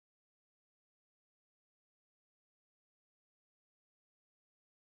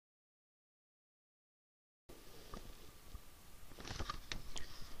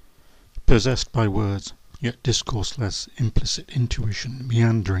Possessed by words, yet discourseless, implicit intuition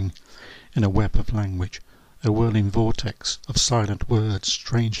meandering in a web of language, a whirling vortex of silent words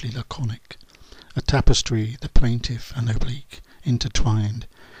strangely laconic, a tapestry, the plaintive and oblique, intertwined,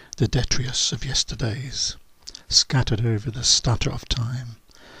 the detritus of yesterdays, scattered over the stutter of time.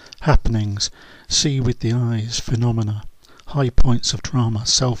 Happenings, see with the eyes, phenomena, high points of drama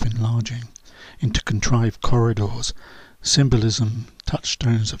self-enlarging into contrived corridors, symbolism,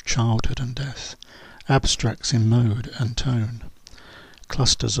 touchstones of childhood and death, abstracts in mode and tone,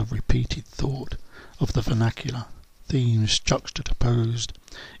 clusters of repeated thought, of the vernacular, themes juxtaposed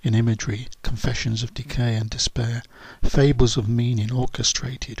in imagery, confessions of decay and despair, fables of meaning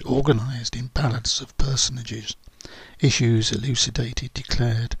orchestrated, organized in ballads of personages, issues elucidated,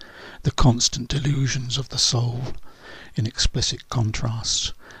 declared, the constant delusions of the soul, in explicit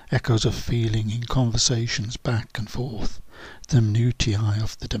contrasts, echoes of feeling in conversations back and forth, the minutiae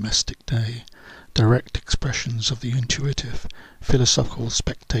of the domestic day, direct expressions of the intuitive, philosophical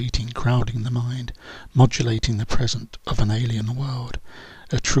spectating crowding the mind, modulating the present of an alien world,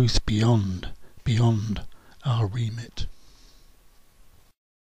 a truth beyond our remit.